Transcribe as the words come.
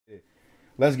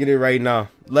Let's get it right now.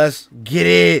 Let's get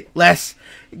it. Let's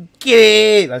get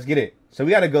it. Let's get it. So we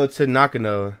gotta go to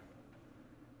Nakano.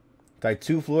 Like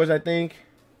 2 floors, I think.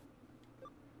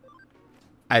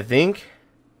 Let's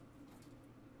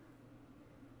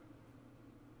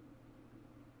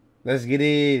get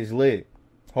it. It's lit.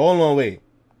 Hold on, wait.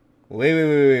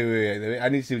 Wait. I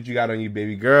need to see what you got on you,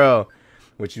 baby girl.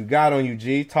 What you got on you,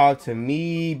 G? Talk to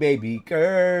me, baby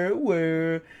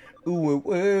girl.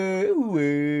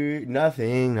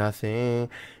 Nothing.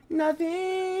 Alright,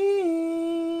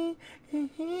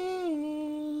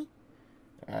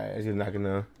 it's not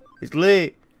gonna. It's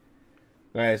lit.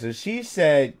 Alright, so she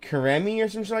said Karemi or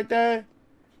something like that.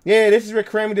 Yeah, this is where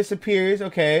Karemi disappears.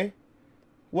 Okay.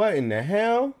 What in the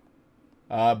hell?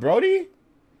 Brody?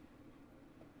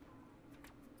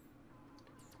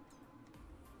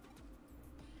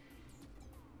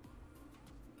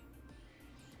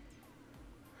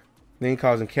 Then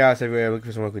causing chaos everywhere, looking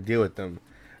for someone who could deal with them.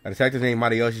 A detective named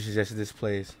Matayoshi suggested this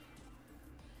place.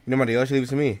 You know Matayoshi? Leave it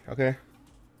to me. Okay.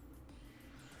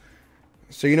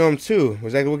 So you know him too.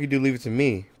 Exactly what you do, leave it to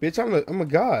me. Bitch, I'm a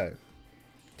god.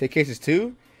 Take cases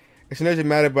too? It's an urgent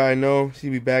matter, but I know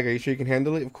CB back. Are you sure you can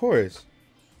handle it? Of course.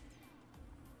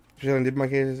 Did my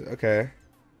cases? Okay.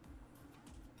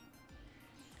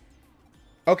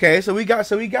 Okay, so we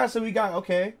got,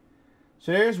 okay.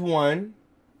 So there's one.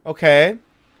 Okay.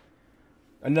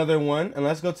 Another one. And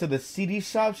let's go to the CD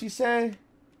shop, she said.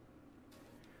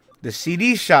 The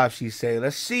CD shop, she said.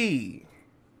 Let's see.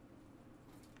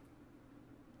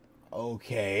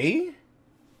 Okay.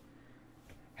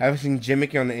 Haven't seen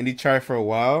Jimmicky on the indie chart for a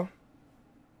while.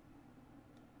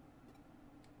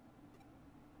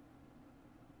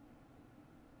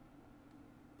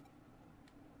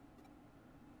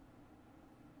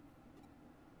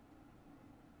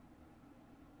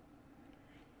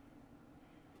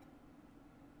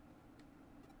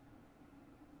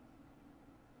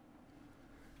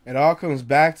 It all comes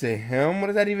back to him? What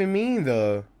does that even mean,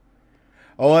 though?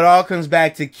 Oh, it all comes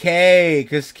back to K,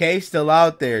 because K's still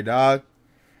out there, dog.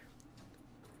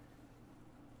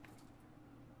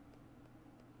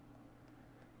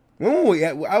 When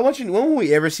will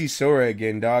we ever see Sora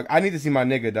again, dog? I need to see my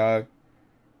nigga, dog.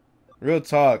 Real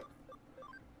talk.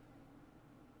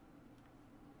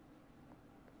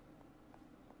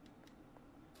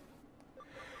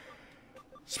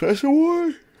 Special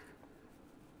War?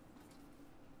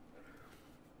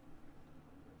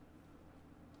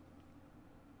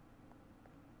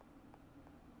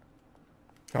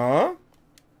 Huh?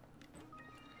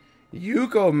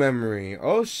 Yuko memory.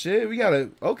 Oh shit, we gotta.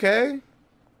 Okay.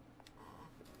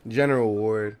 General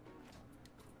Ward.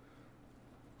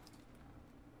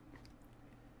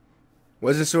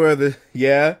 Was it sort of the.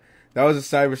 Yeah, that was a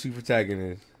Cyber Suit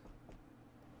protagonist.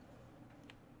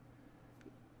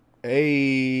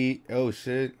 Hey. Oh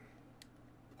shit.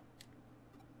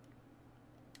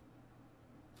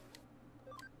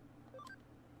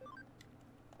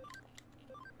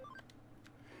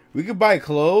 We could buy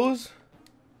clothes?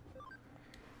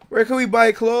 Where can we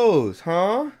buy clothes,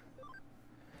 huh?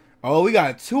 Oh, we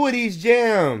got 2 of these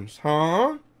jams,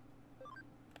 huh?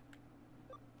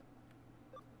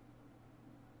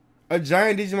 A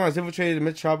giant Digimon has infiltrated the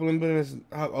Metropolitan building.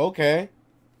 Okay.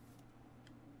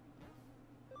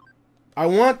 I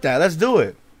want that. Let's do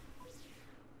it.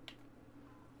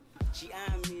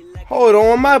 Hold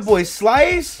on, my boy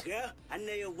Slice.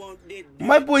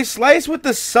 My boy Slice with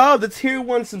the sub, the tier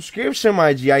 1 subscription,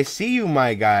 my G. I see you,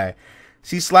 my guy.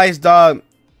 See, Slice, dog.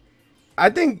 I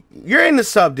think you're in the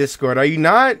sub Discord, are you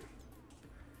not?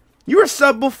 You were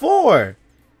sub before.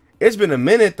 It's been a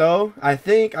minute though. I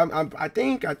think I'm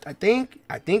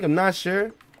not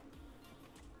sure.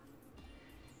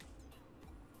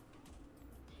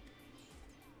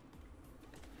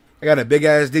 I got a big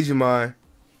ass Digimon.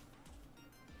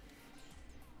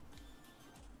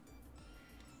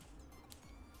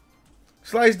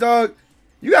 Slice, dog,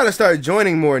 you gotta start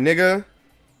joining more, nigga.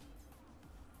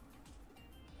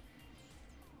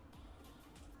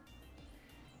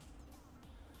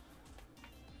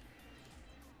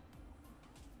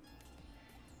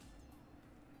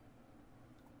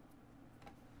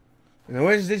 Now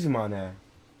where's Digimon at?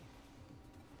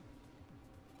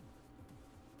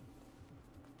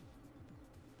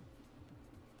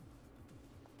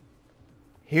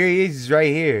 Here he is, he's right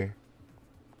here.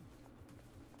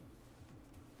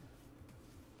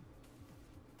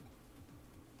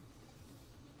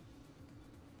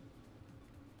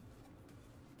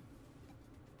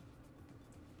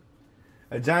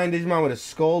 A giant Digimon with a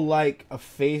skull-like a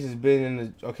face has been in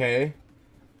the... Okay.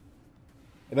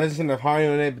 It doesn't seem to have harmony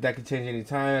on it, but that could change any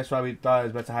time. That's why we thought it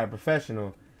was better to hire a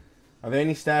professional. Are there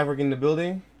any staff working in the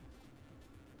building?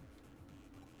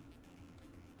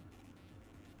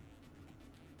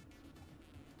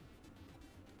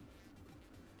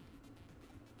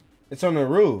 It's on the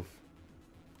roof.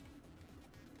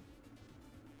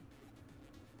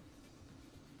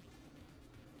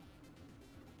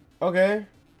 Okay.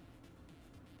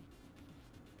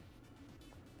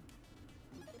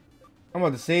 I'm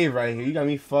about to save right here. You got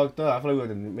me fucked up. I feel like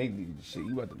we're about to make shit.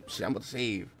 You about to shit. I'm about to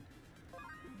save.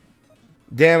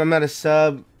 Damn, I'm not a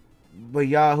sub. But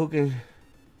y'all who can...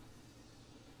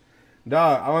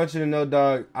 Dog, I want you to know,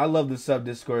 dog, I love the sub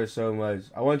Discord so much.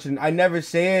 I want you to... I never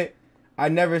say it. I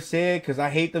never say it because I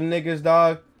hate them niggas,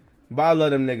 dog. But I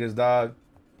love them niggas, dog.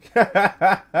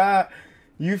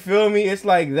 You feel me? It's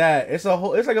like that. It's a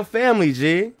whole... It's like a family,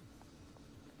 G.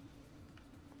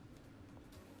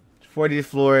 40th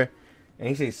floor. And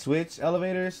he say switch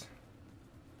elevators.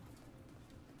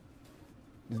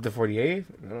 This is the 48th?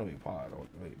 No, let me pause.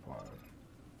 Let me pause.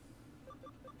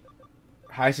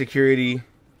 High security.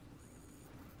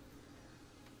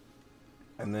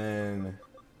 And then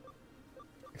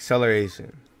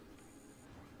acceleration.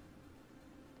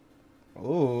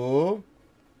 Oh.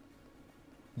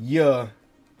 Yeah.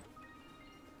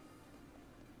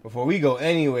 Before we go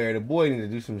anywhere, the boy need to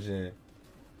do some shit.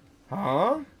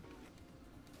 Huh?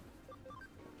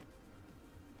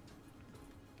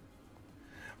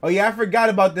 Oh yeah, I forgot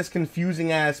about this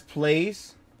confusing ass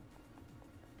place.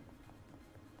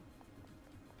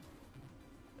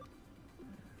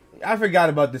 I forgot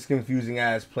about this confusing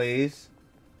ass place.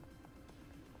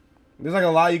 There's like a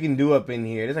lot you can do up in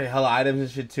here. There's like hella items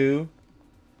and shit too.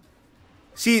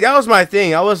 See, that was my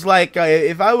thing. I was like,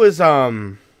 if I was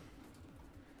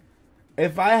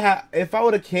if I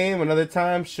would have came another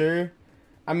time, sure,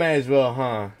 I might as well,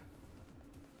 huh?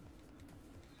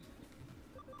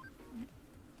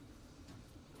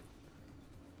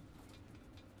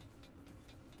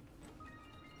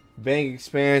 Bank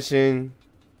expansion.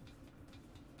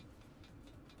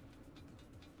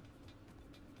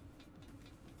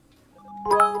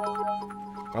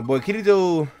 My boy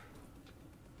Kirito.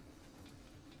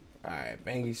 Alright,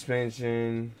 bank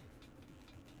expansion.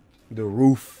 The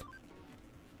roof.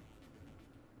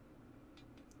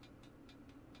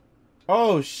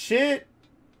 Oh shit.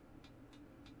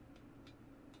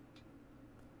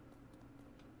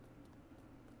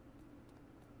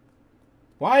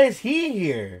 Why is he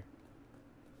here?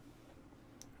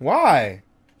 Why?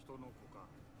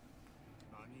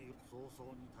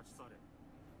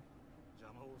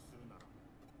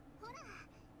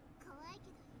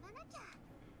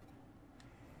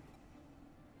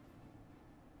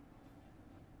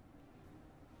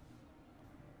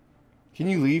 Can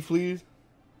you leave, please?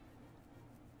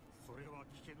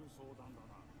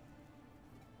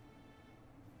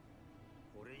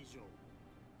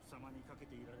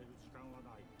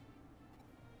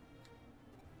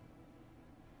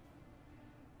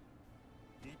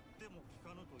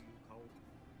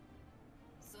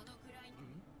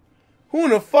 Who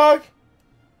in the fuck?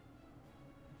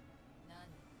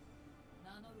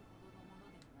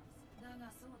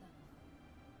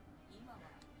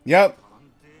 Yep.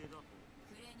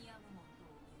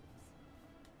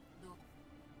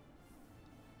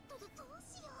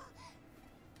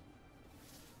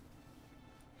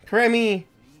 Premi.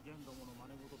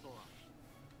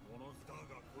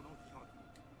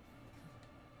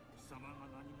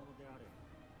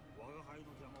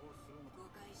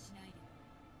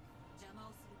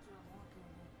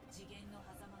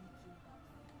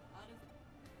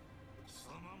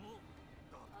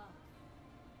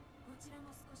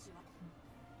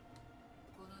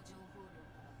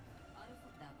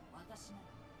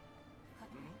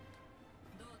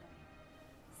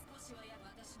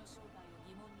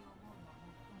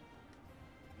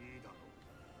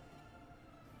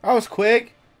 That was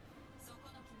quick.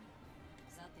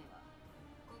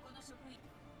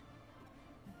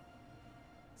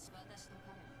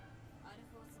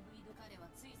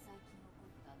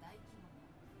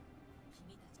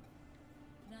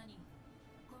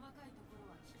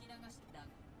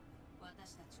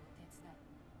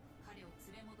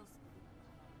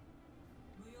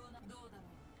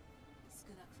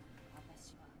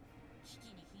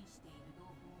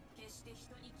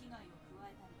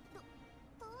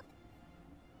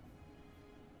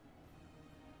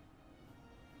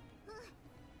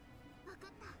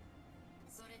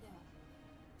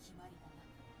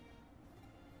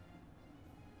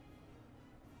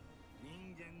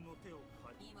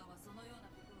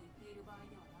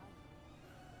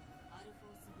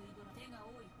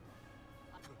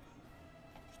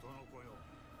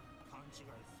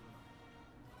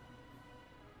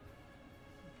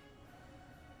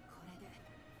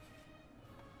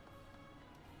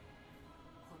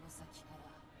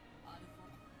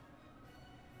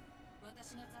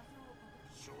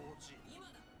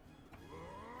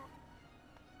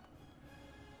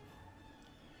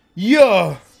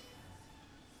 Yeah.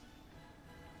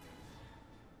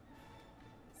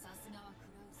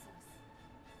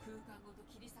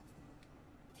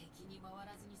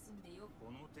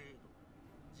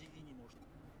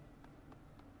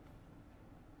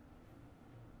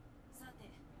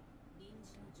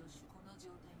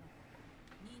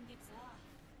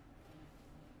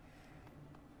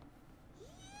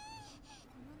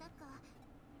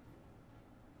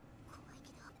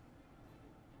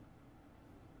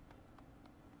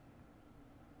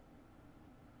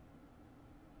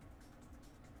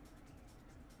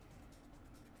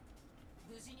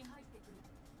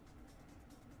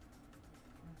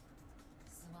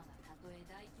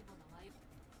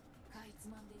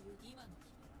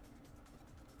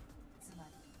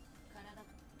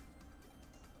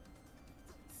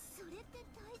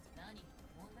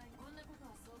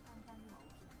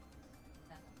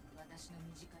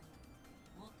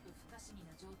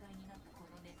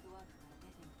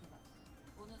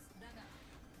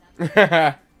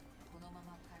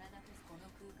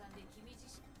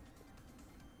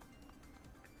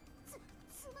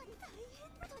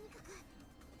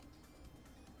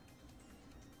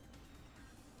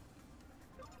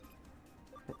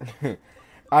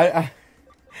 I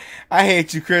I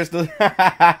hate you, Crystal.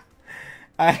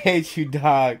 I hate you,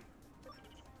 dog.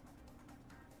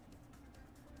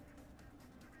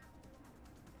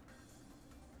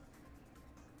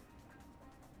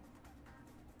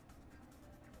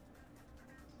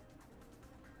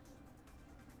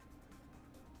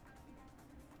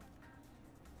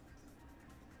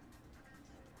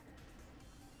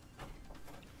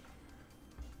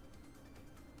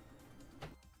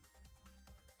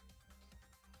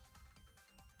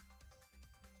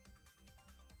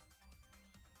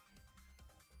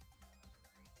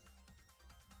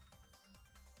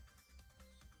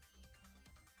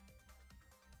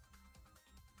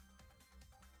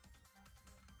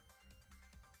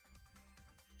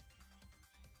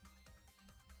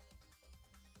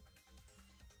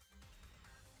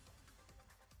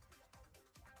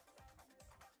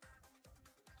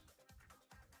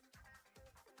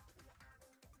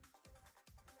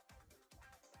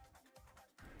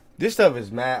 This stuff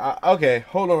is mad. Okay,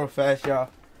 hold on real fast, y'all.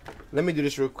 Let me do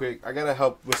this real quick. I gotta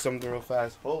help with something real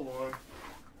fast. Hold on.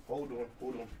 Hold on.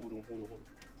 Hold on. Hold on. Hold on.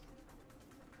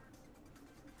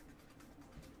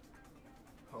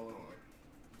 Hold on.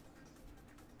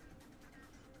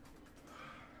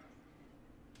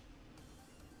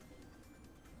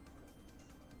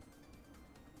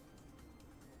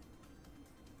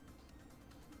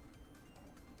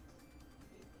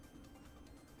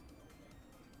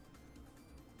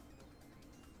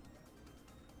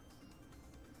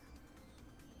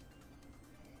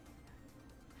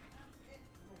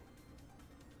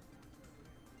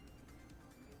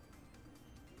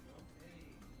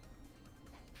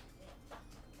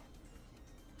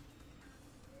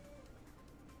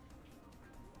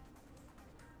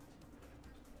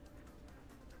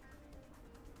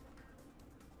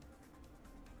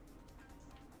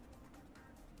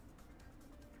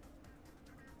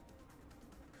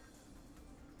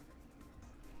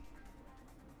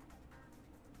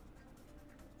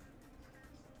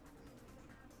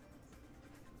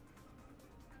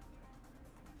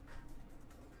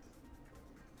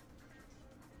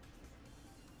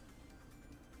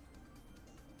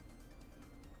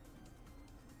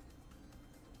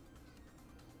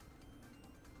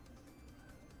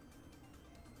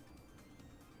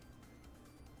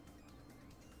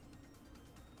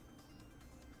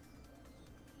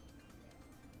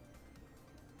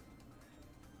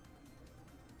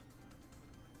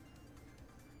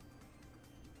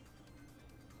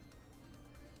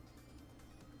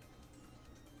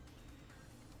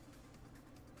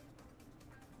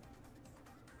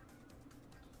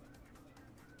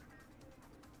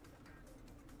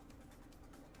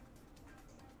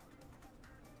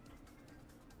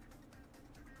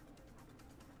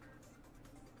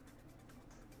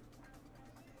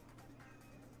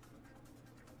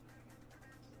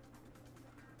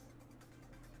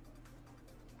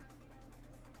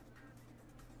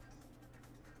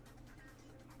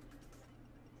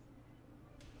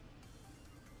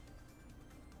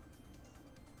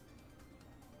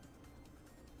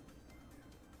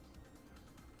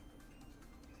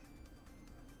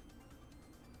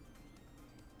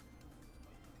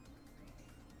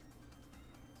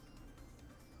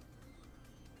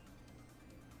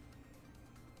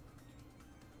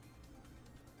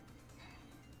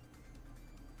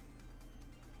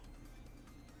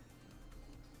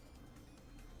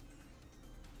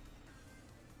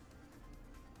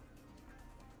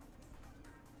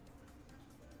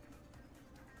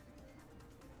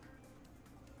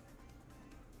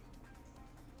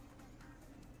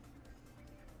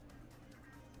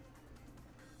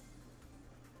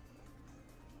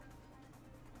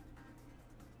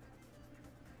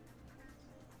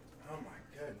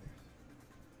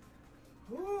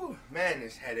 Man,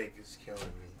 this headache is killing me.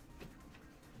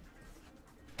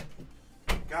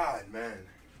 God, man.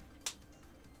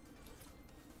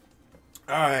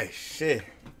 Alright, shit.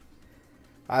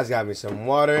 I just got me some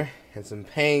water and some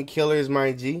painkillers,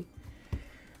 my G.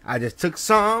 I just took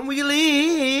some. We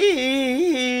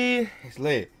leave. It's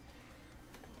lit.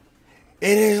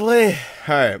 It is lit.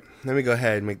 Alright, let me go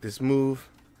ahead and make this move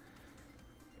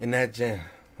in that gym.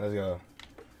 Let's go.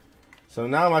 So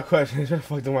now my question is, where the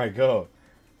fuck do I go?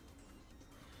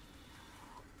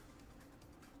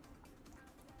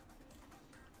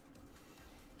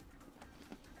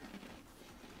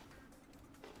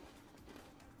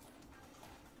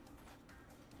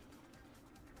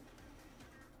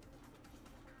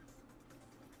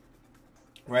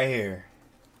 Right here.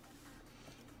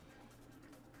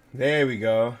 There we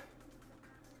go.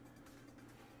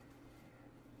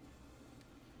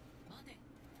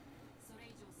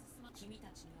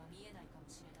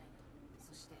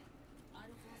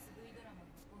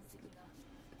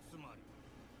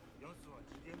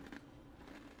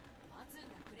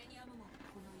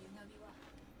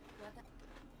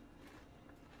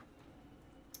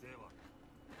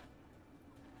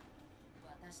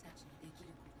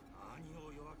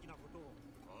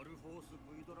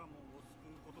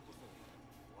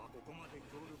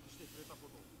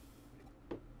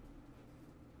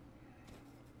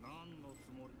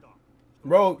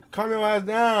 Bro, calm your ass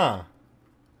down.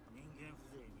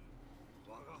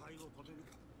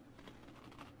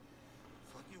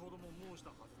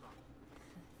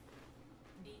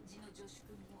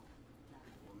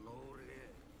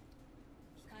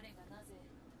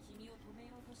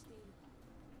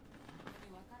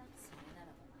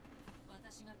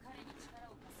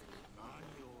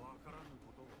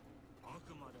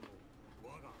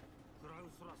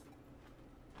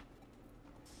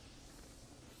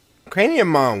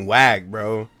 SacredYemma whack,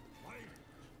 bro.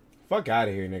 Fuck out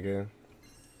of here, nigga.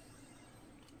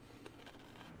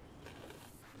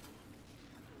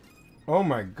 Oh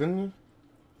my goodness.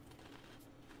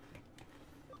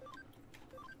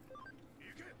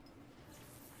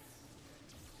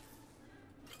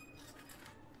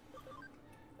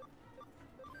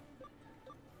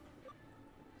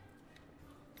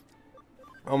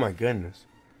 Oh my goodness.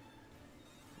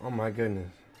 Oh my goodness.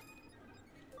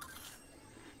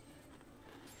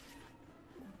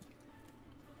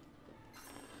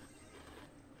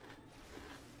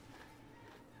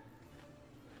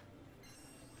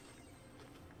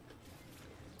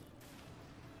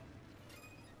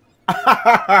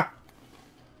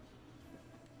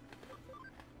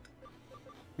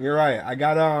 You're right. I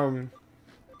got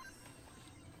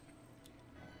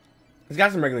it's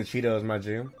got some regular Cheetos, my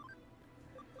G.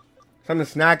 Something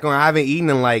to snack on. I haven't eaten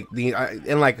in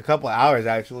like a couple of hours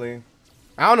actually.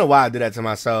 I don't know why I did that to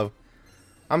myself.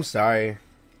 I'm sorry.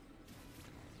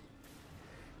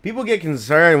 People get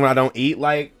concerned when I don't eat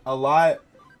like a lot,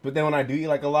 but then when I do eat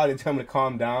like a lot, they tell me to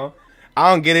calm down.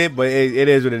 I don't get it, but it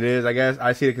is what it is. I guess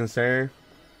I see the concern.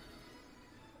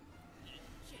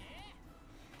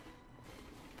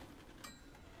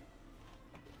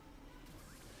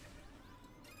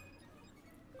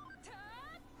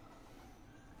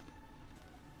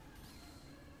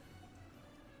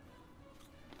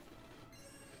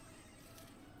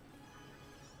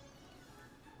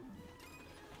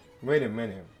 Wait a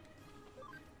minute.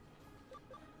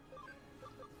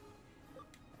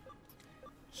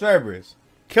 Cerberus,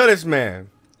 kill this man.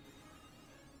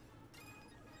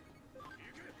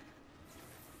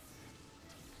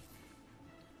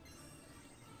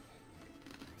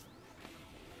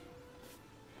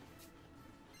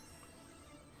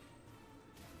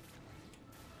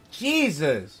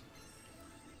 Jesus.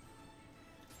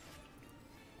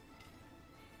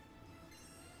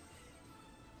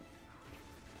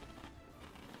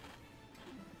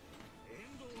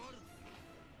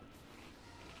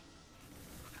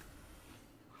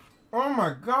 Oh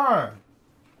my God.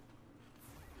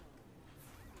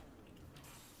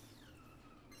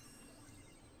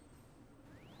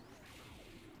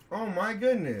 Oh my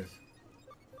goodness.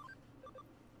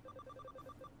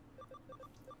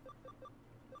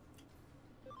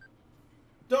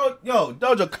 Yo,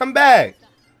 Dojo, come back.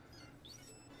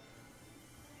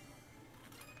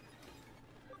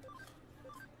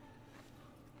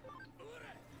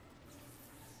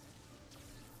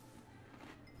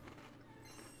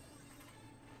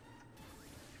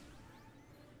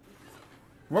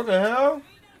 What the hell?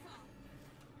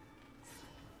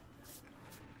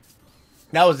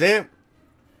 That was it?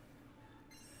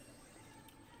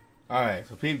 Alright,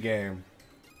 so peep game.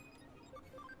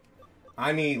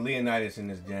 I need Leonidas in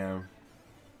this jam.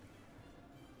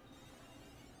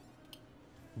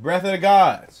 Breath of the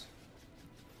Gods.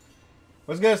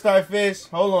 What's good, Starfish?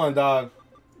 Hold on, dog.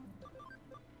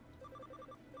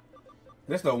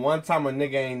 This the one time a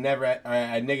nigga ain't never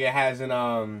a nigga hasn't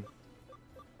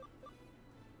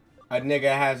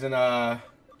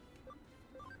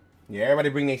yeah, everybody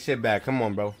bring their shit back. Come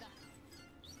on, bro.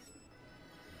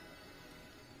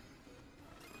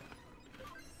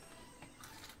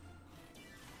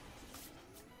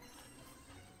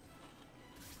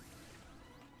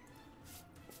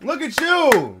 Look at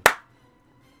you.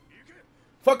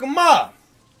 Fuck him up.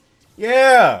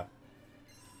 Yeah.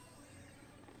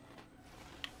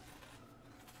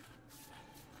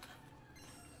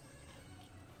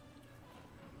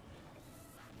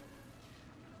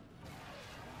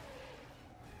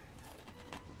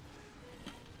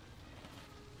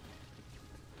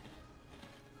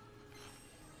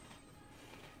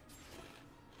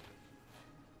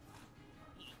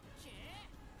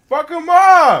 Fuck him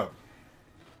up!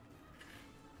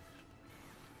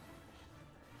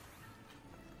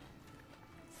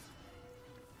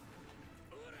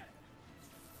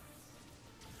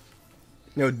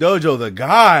 Yo, Dojo the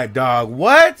god, dog.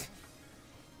 What?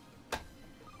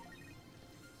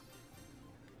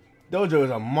 Dojo is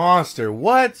a monster.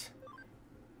 What?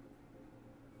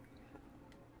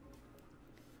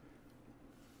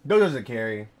 Dojo's a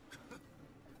carry.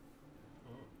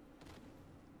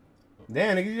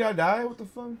 Damn, nigga, you gotta die? What the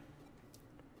fuck?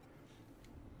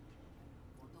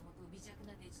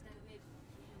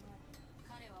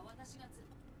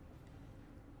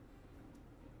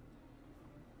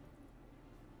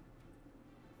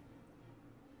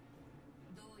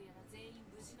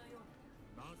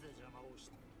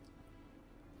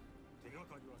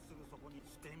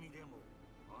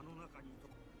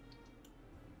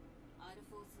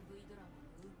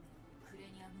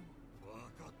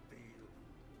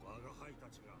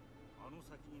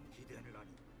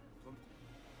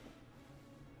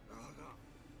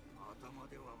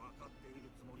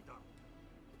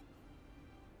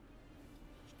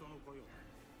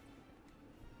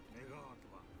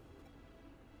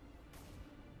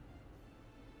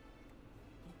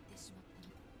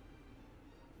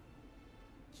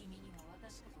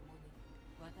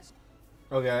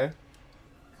 Okay.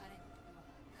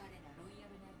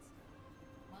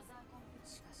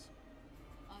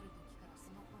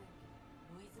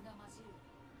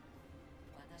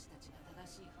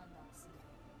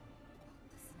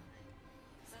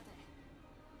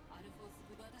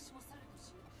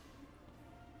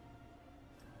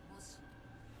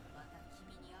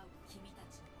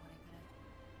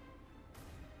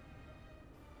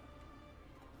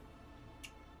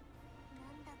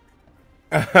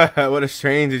 What a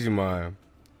strange Digimon.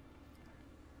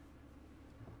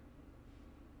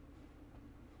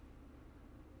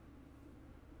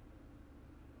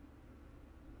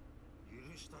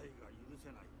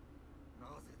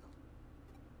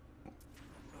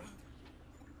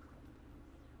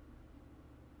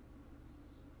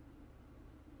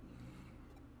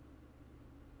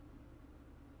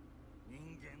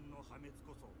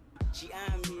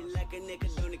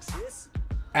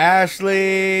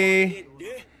 Ashley.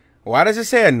 Why does it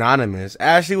say anonymous?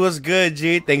 Ashley, what's good,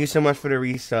 G? Thank you so much for the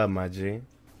resub, my G.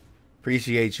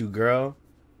 Appreciate you, girl.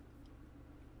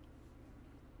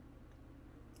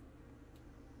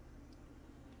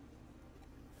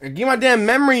 Get my damn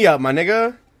memory up, my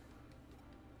nigga.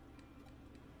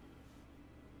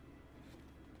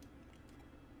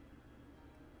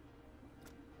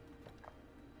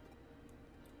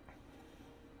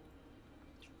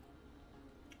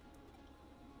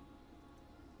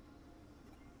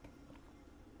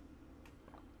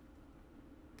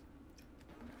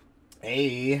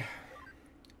 Hey.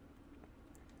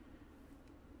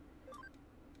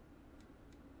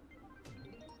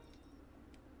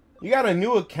 You got a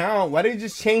new account. Why did you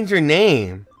just change your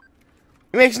name?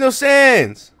 It makes no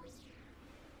sense.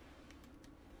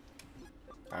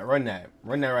 Alright, run that.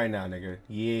 Run that right now, nigga.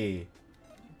 Yeah.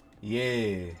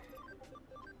 Yeah.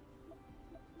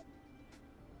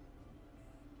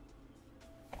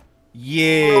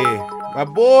 Yeah. My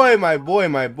boy, my boy,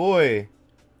 my boy.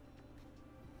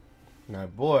 My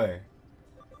boy.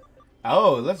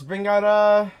 Oh, let's bring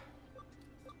out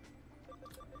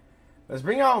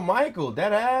Michael,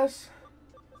 dead ass.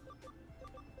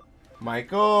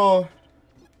 Michael.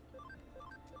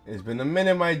 It's been a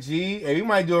minute, my G. Hey, we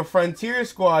might do a Frontier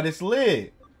squad. It's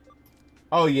lit.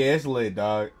 Oh yeah, it's lit,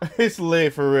 dog. It's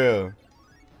lit for real.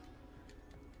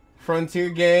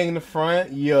 Frontier gang in the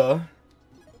front, yeah.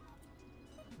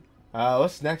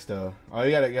 What's next though? Oh,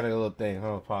 you got a little thing.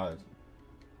 Hold on, pause.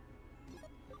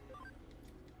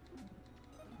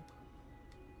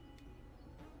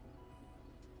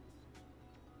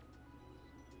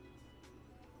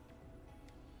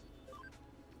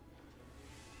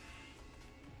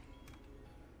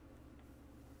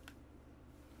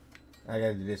 I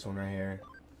gotta do this one right here.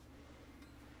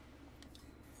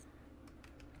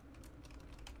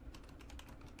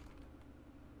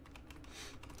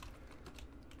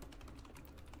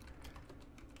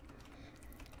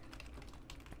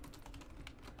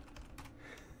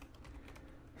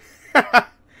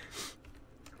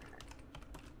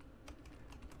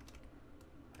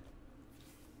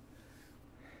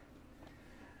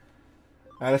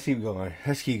 Alright, let's keep going.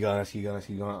 Let's keep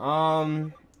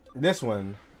going. This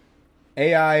one.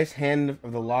 AI's Hand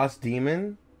of the Lost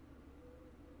Demon.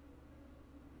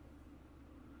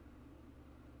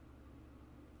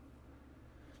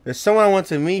 There's someone I want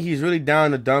to meet. He's really down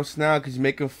in the dumps now because you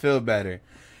make him feel better.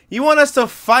 You want us to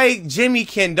fight Jimmy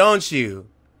Ken, don't you?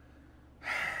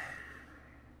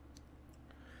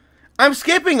 I'm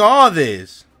skipping all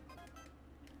this.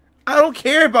 I don't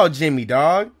care about Jimmy,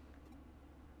 dog.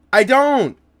 I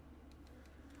don't.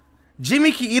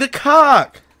 Jimmy can eat a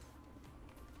cock.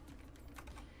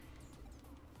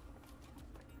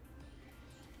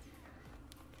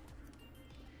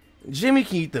 Jimmy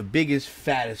can eat the biggest,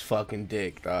 fattest fucking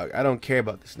dick, dog. I don't care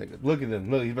about this nigga. Look at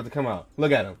him. Look, he's about to come out.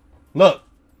 Look at him. Look.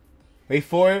 Wait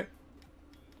for it.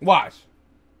 Watch.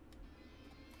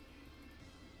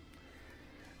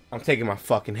 I'm taking my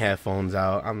fucking headphones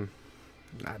out. I'm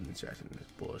not interested in this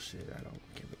bullshit. I don't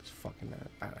give this fucking ass.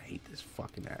 I hate this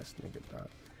fucking ass nigga, dog.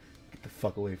 Get the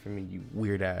fuck away from me, you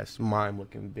weird ass, mime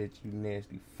looking bitch. You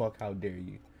nasty fuck. How dare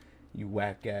you? You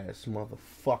whack ass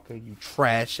motherfucker. You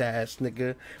trash ass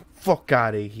nigga. Fuck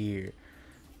out of here.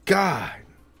 God.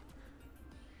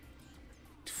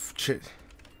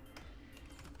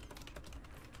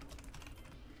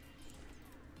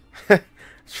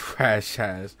 Trash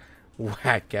ass.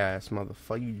 Whack ass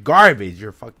motherfucker. You garbage.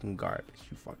 You're fucking garbage.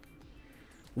 You fucking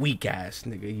weak ass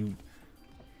nigga. You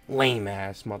lame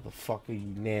ass motherfucker.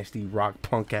 You nasty rock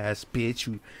punk ass bitch.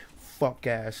 You fuck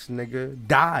ass nigga.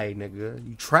 Die nigga.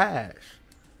 You trash.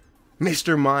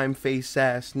 Mr. Mime face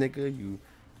ass nigga. You.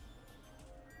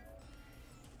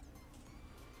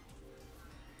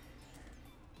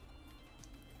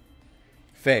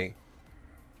 Faye.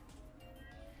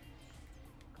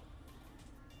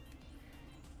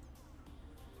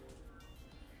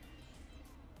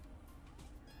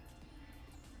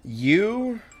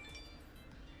 You.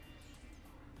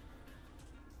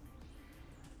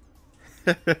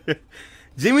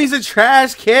 Jimmy's a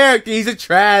trash character. He's a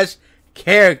trash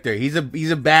character. He's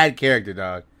a bad character,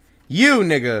 dog. You,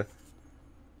 nigga.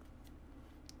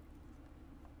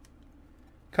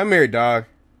 Come here, dog.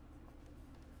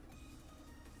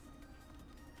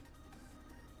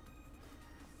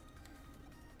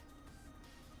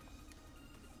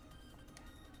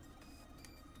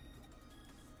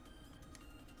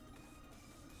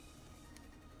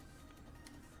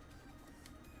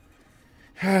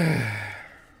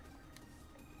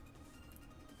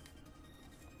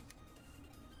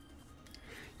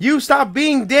 You stop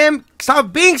being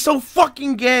so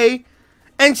fucking gay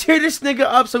and cheer this nigga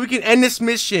up so we can end this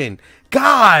mission.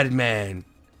 God, man.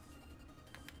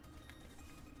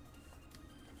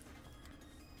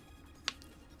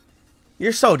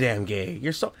 You're so damn gay.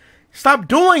 Stop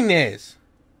doing this.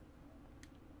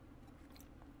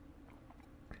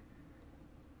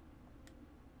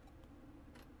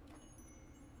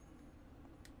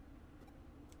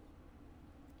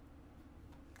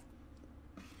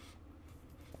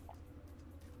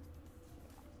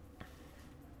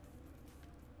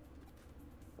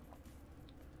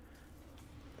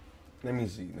 Let me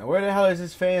see. Now, where the hell is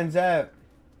his fans at?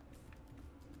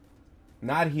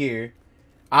 Not here.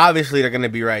 Obviously, they're going to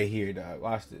be right here, dog.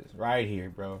 Watch this. Right here,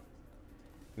 bro.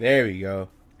 There we go.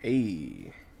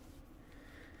 Hey.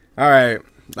 Alright.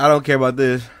 I don't care about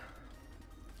this.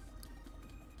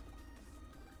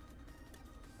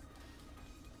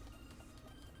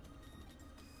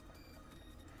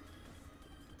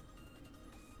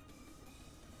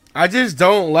 I just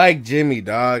don't like Jimmy,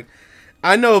 dog.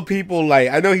 I know people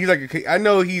like. I know he's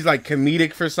like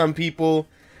comedic for some people.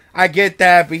 I get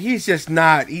that, but he's just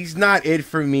not. He's not it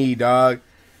for me, dog.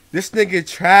 This nigga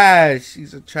trash.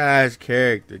 He's a trash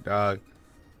character, dog.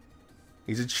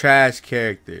 He's a trash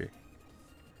character.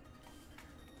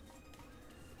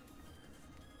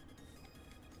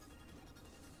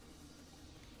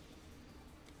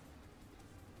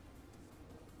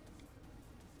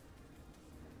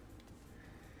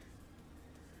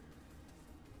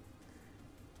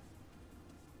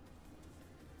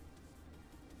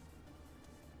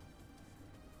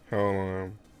 Hold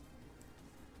on.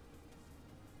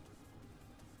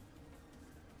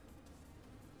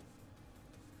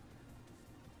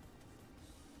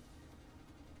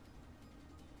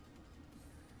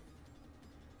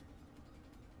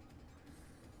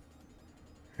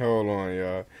 Hold on,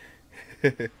 y'all.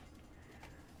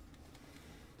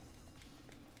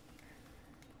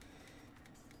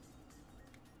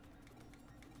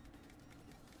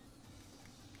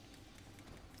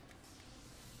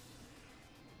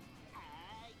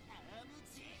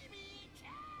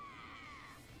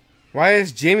 Why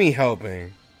is Jimmy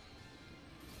helping?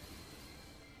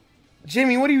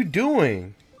 Jimmy, what are you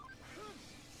doing?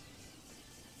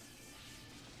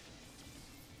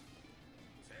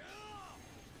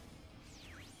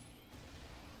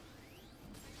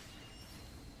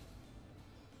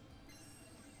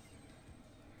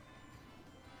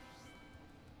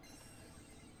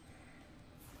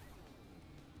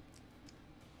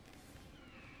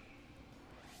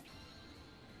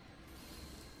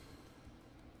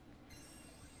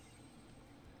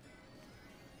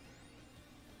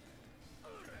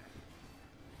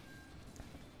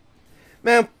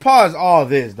 Man, pause all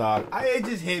this, dog. It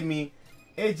just hit me.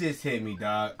 It just hit me,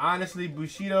 dog. Honestly,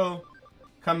 Bushido,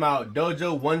 come out.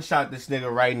 Dojo, one-shot this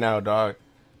nigga right now, dog.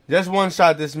 Just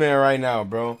one-shot this man right now,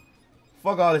 bro.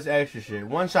 Fuck all this extra shit.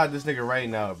 One-shot this nigga right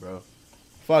now, bro.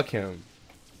 Fuck him.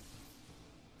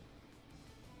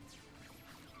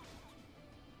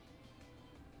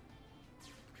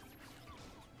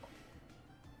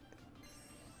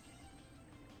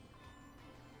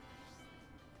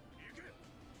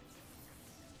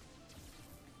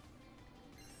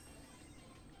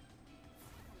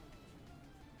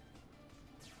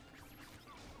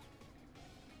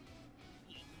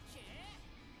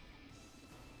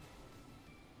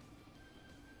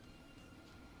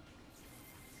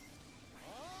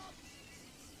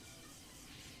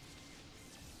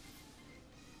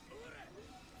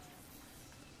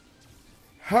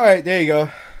 Alright, there you go.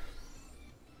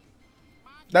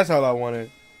 That's all I wanted.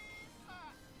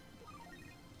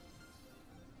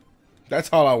 That's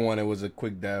all I wanted was a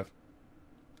quick death.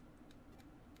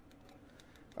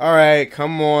 Alright,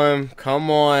 come on. Come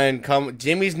on. Come.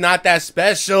 Jimmy's not that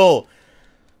special.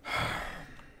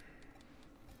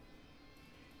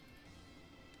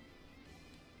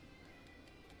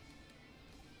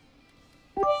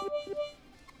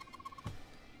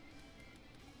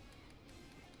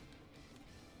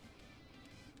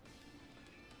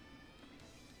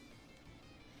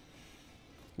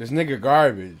 This nigga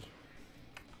garbage.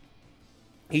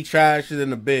 He trashed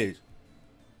than a bitch.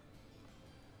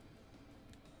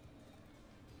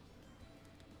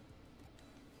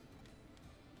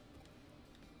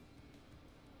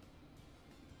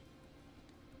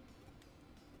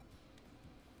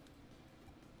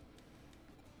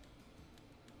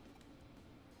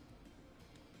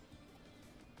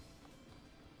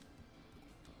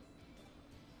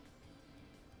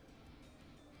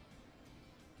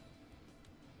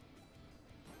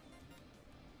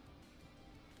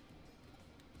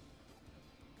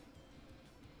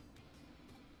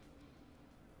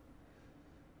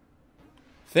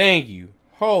 Thank you.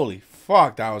 Holy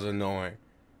fuck, that was annoying.